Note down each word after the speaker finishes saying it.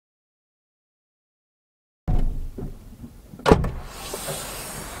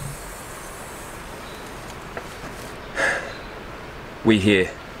we're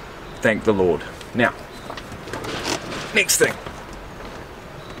here. Thank the Lord. Now, next thing.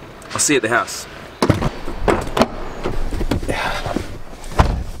 I'll see you at the house.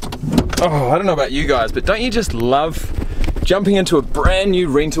 Oh, I don't know about you guys, but don't you just love jumping into a brand new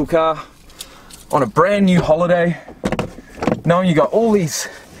rental car on a brand new holiday, knowing you got all this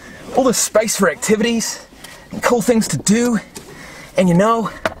space for activities and cool things to do, and you know,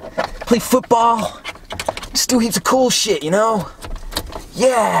 play football, just do heaps of cool shit, you know?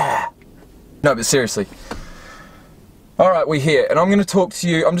 Yeah! No, but seriously. Alright, we're here, and I'm going to talk to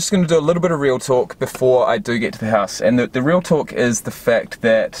you. I'm just going to do a little bit of real talk before I do get to the house. And the real talk is the fact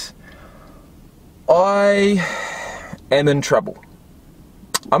that I am in trouble.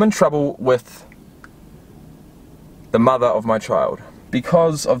 I'm in trouble with the mother of my child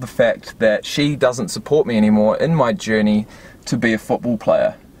because of the fact that she doesn't support me anymore in my journey to be a football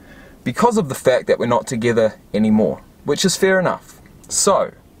player. Because of the fact that we're not together anymore, which is fair enough.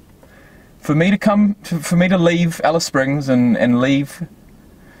 So, for me to leave Alice Springs and leave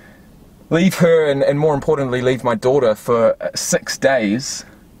her and more importantly leave my daughter for 6 days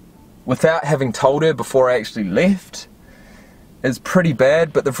without having told her before I actually left is pretty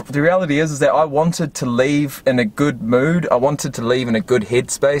bad. But the reality is that I wanted to leave in a good mood. I wanted to leave in a good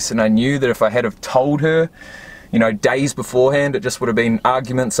headspace, and I knew that if I had have told her, you know, days beforehand, it just would have been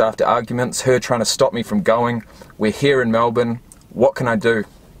arguments after arguments, her trying to stop me from going. We're here in Melbourne. What can I do?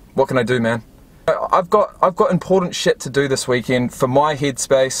 What can I do, man? I've got important shit to do this weekend for my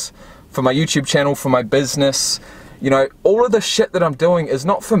headspace, for my YouTube channel, for my business. You know, all of the shit that I'm doing is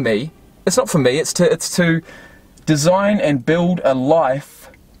not for me. It's not for me. It's to design and build a life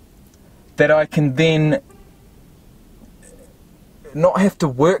that I can then not have to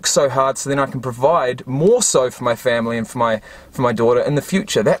work so hard, so then I can provide more so for my family and for my daughter in the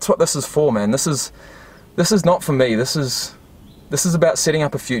future. That's what this is for, man. This is not for me. This is about setting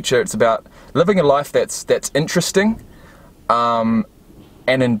up a future. It's about living a life that's interesting, and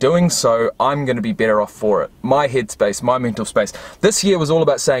in doing so, I'm going to be better off for it. My headspace, my mental space. This year was all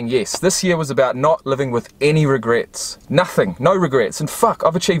about saying yes. This year was about not living with any regrets. Nothing. No regrets. And fuck,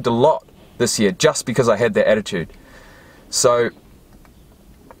 I've achieved a lot this year just because I had that attitude. So,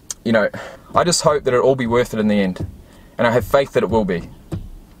 you know, I just hope that it'll all be worth it in the end. And I have faith that it will be.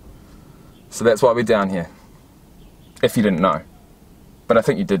 So that's why we're down here. If you didn't know. But I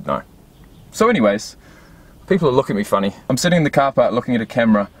think you did know. So anyways, people are looking at me funny. I'm sitting in the car park looking at a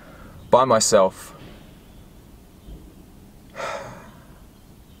camera by myself.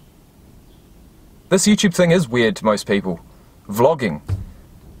 This YouTube thing is weird to most people. Vlogging,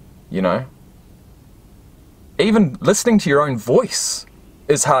 you know. Even listening to your own voice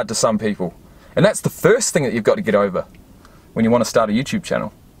is hard to some people. And that's the first thing that you've got to get over when you want to start a YouTube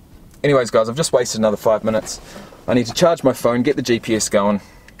channel. Anyways guys, I've just wasted another 5 minutes. I need to charge my phone, get the GPS going,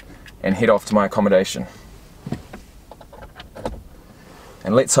 and head off to my accommodation.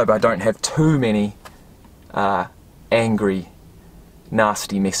 And let's hope I don't have too many angry,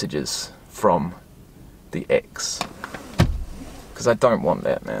 nasty messages from the ex. Because I don't want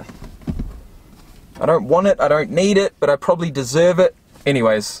that, man. I don't want it, I don't need it, but I probably deserve it.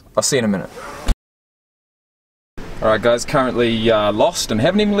 Anyways, I'll see you in a minute. Alright guys, currently lost and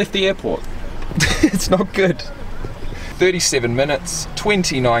haven't even left the airport. It's not good. 37 minutes,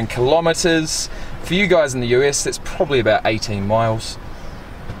 29 kilometers. For you guys in the US, that's probably about 18 miles.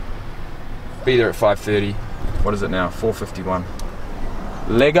 Be there at 5:30. What is it now? 4:51.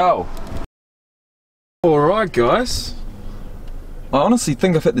 Lego. Alright guys. I honestly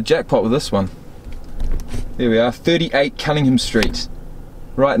think I've hit the jackpot with this one. There we are, 38 Cunningham Street.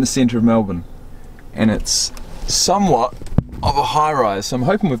 Right in the centre of Melbourne. And it's somewhat of a high rise, so I'm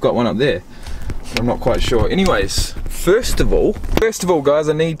hoping we've got one up there. But I'm not quite sure. Anyways, first of all guys,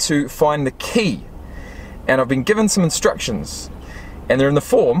 I need to find the key. And I've been given some instructions. And they're in the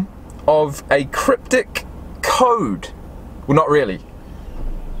form of a cryptic code. Well, not really.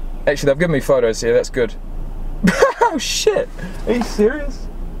 Actually, they've given me photos here, that's good. Oh shit, are you serious?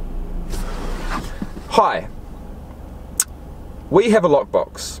 Hi. We have a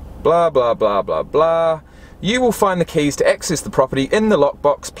lockbox. Blah, blah, blah, blah, blah. You will find the keys to access the property in the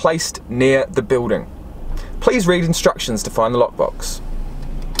lockbox placed near the building. Please read instructions to find the lockbox.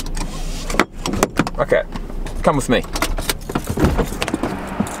 Okay, come with me.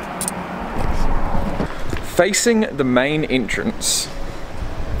 Facing the main entrance.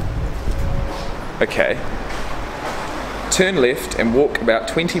 Okay. Turn left and walk about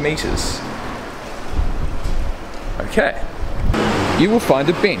 20 meters. Okay. You will find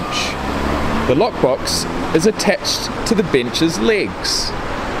a bench. The lockbox is attached to the bench's legs.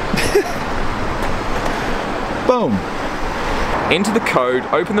 Boom. Enter the code,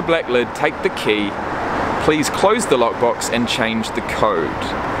 open the black lid, take the key. Please close the lockbox and change the code.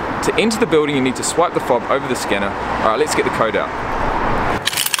 To enter the building, you need to swipe the fob over the scanner. Alright, let's get the code out.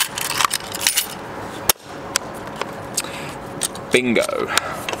 Bingo.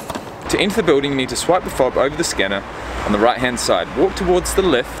 To enter the building, you need to swipe the fob over the scanner on the right hand side. Walk towards the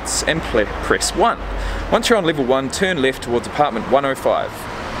lifts and press 1. Once you're on level 1, turn left towards apartment 105.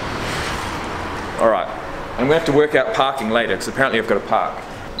 Alright, and we have to work out parking later because apparently I've got to park.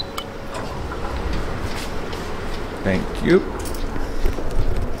 Thank you.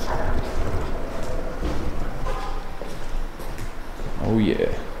 Oh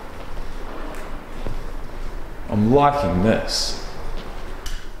yeah. I'm liking this.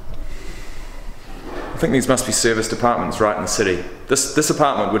 I think these must be serviced apartments right in the city. This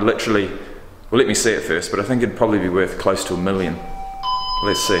apartment would literally, well, let me see it first, but I think it'd probably be worth close to $1 million.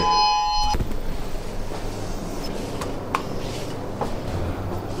 Let's see.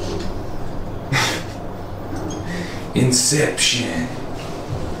 Inception.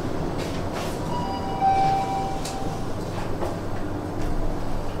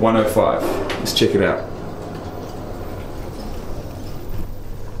 $105. Let's check it out.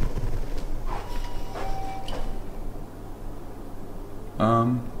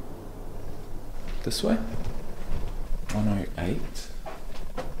 This way? 108.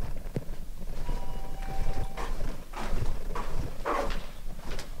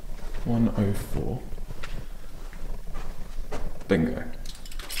 $104. Bingo.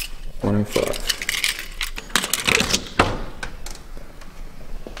 105.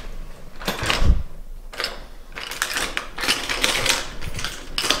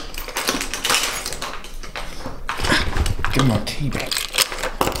 Give my tea back.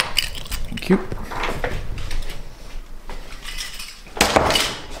 Thank you.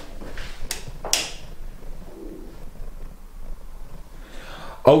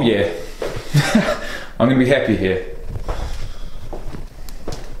 Oh yeah. I'm gonna be happy here.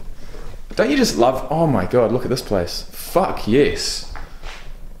 Don't you just love, oh my god, look at this place. Fuck yes.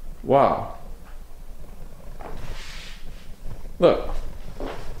 Wow. Look.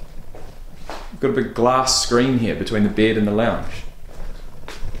 Got a big glass screen here between the bed and the lounge.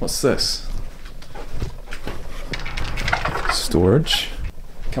 What's this? Storage.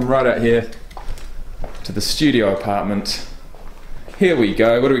 Come right out here to the studio apartment. Here we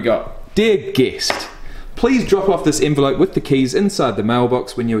go, what do we got? Dear guest, please drop off this envelope with the keys inside the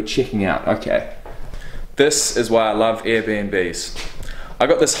mailbox when you are checking out. Okay. This is why I love Airbnbs. I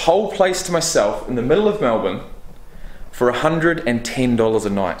got this whole place to myself in the middle of Melbourne for $110 a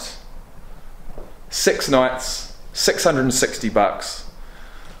night. 6 nights, $660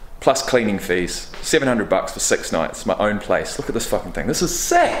 plus cleaning fees. $700 for 6 nights, my own place. Look at this fucking thing. This is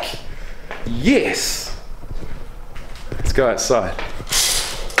sick. Yes. Let's go outside.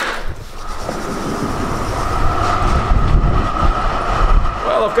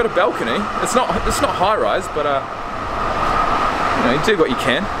 Well, I've got a balcony. It's not high rise, but you know, you do what you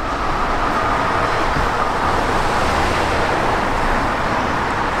can.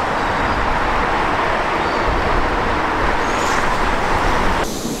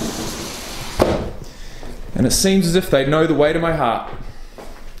 And it seems as if they know the way to my heart.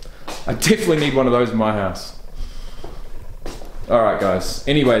 I definitely need one of those in my house. Alright guys,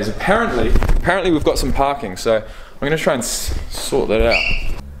 anyways, apparently we've got some parking, so I'm going to try and sort that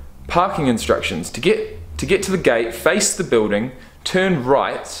out. Parking instructions. To get to the gate, face the building, turn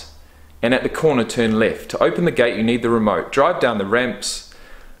right, and at the corner turn left. To open the gate you need the remote. Drive down the ramps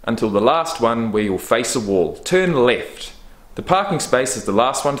until the last one where you'll face a wall. Turn left. The parking space is the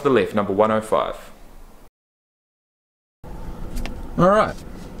last one to the left, number 105. Alright,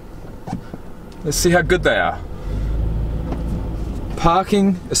 let's see how good they are.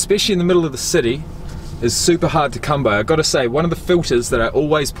 Parking, especially in the middle of the city, is super hard to come by. I've got to say, one of the filters that I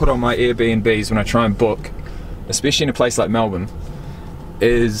always put on my Airbnbs when I try and book, especially in a place like Melbourne,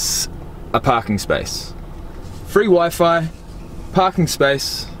 is a parking space. Free Wi-Fi, parking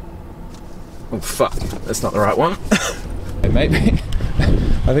space. Oh fuck, that's not the right one. Maybe.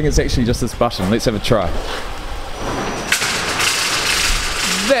 I think it's actually just this button. Let's have a try.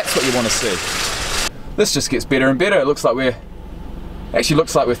 That's what you want to see. This just gets better and better. It looks like we're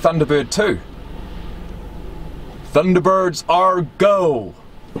Thunderbird 2. Thunderbirds are go!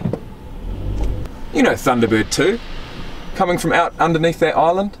 You know Thunderbird 2. Coming from out underneath that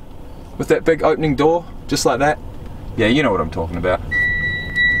island with that big opening door, just like that. Yeah, you know what I'm talking about.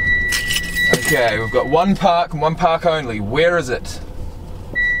 Okay, we've got one park and one park only. Where is it?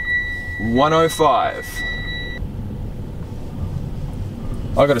 105.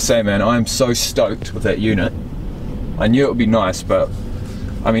 I gotta say man, I am so stoked with that unit. I knew it would be nice, but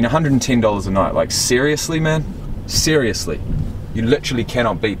I mean, $110 a night, like seriously, man? Seriously. You literally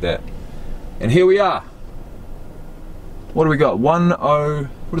cannot beat that. And here we are. What do we got? What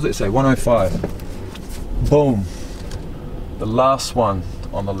does it say? 105. Boom. The last one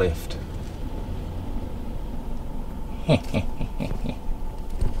on the left.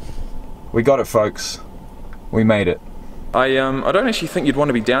 We got it, folks. We made it. I don't actually think you'd want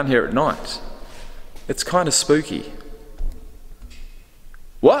to be down here at night. It's kind of spooky.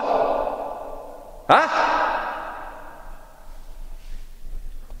 What? Huh?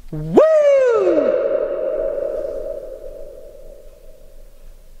 Woo!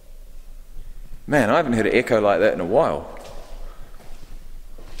 Man, I haven't heard an echo like that in a while.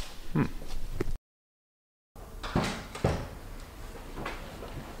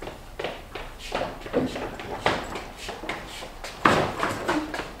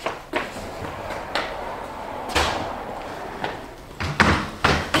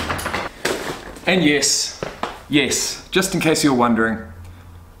 And yes, just in case you were wondering,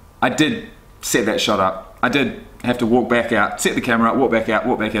 I did set that shot up. I did have to walk back out, set the camera up, walk back out,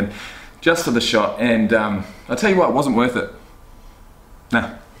 walk back in, just for the shot, and I'll tell you what, it wasn't worth it.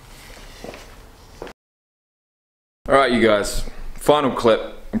 Nah. Alright you guys, final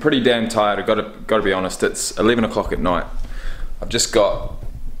clip. I'm pretty damn tired, I've got to be honest, it's 11 o'clock at night. I've just got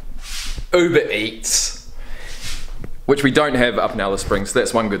Uber Eats, which we don't have up in Alice Springs, so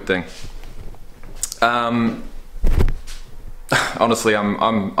that's one good thing. Honestly,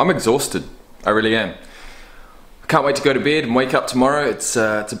 I'm exhausted. I really am. I can't wait to go to bed and wake up tomorrow. It's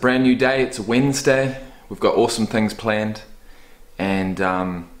a brand new day. It's a Wednesday. We've got awesome things planned, and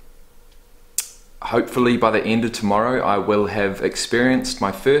hopefully by the end of tomorrow, I will have experienced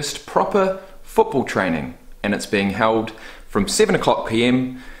my first proper football training, and it's being held from 7 o'clock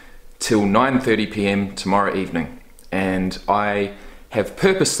PM till 9:30 PM tomorrow evening, and I have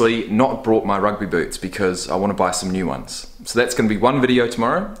purposely not brought my rugby boots because I want to buy some new ones. So that's going to be one video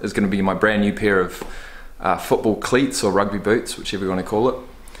tomorrow. It's going to be my brand new pair of football cleats or rugby boots, whichever you want to call it.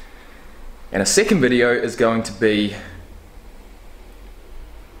 And a second video is going to be,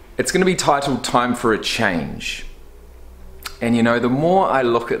 it's going to be titled Time for a Change. And you know, the more I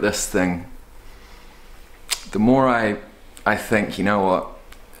look at this thing, the more I think, you know what,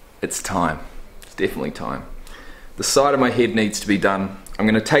 it's time. It's definitely time. The side of my head needs to be done. I'm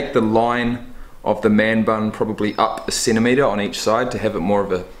going to take the line of the man bun probably up a centimetre on each side to have it more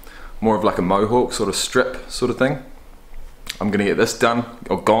of like a mohawk sort of strip sort of thing. I'm going to get this done,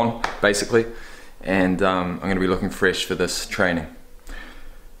 or gone basically, and I'm going to be looking fresh for this training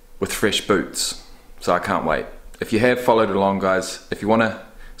with fresh boots, so I can't wait. If you have followed along guys, if you want to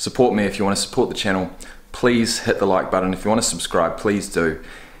support me, if you want to support the channel, please hit the like button. If you want to subscribe, please do,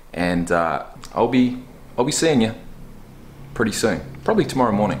 and I'll be seeing you pretty soon, probably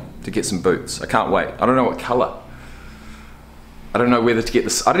tomorrow morning, to get some boots. I can't wait. I don't know what colour. I don't know whether to get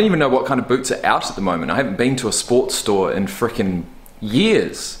this. I don't even know what kind of boots are out at the moment. I haven't been to a sports store in frickin'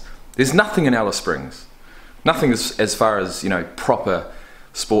 years. There's nothing in Alice Springs. Nothing as far as, you know, proper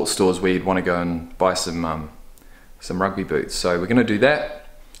sports stores where you'd want to go and buy some rugby boots. So we're going to do that,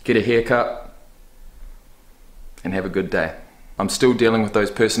 get a haircut, and have a good day. I'm still dealing with those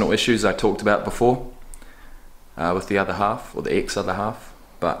personal issues I talked about before. With the other half, or the ex-other half,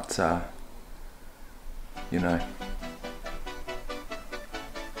 but you know,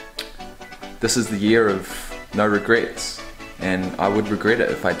 this is the year of no regrets, and I would regret it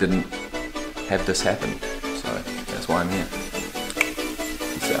if I didn't have this happen, so that's why I'm here.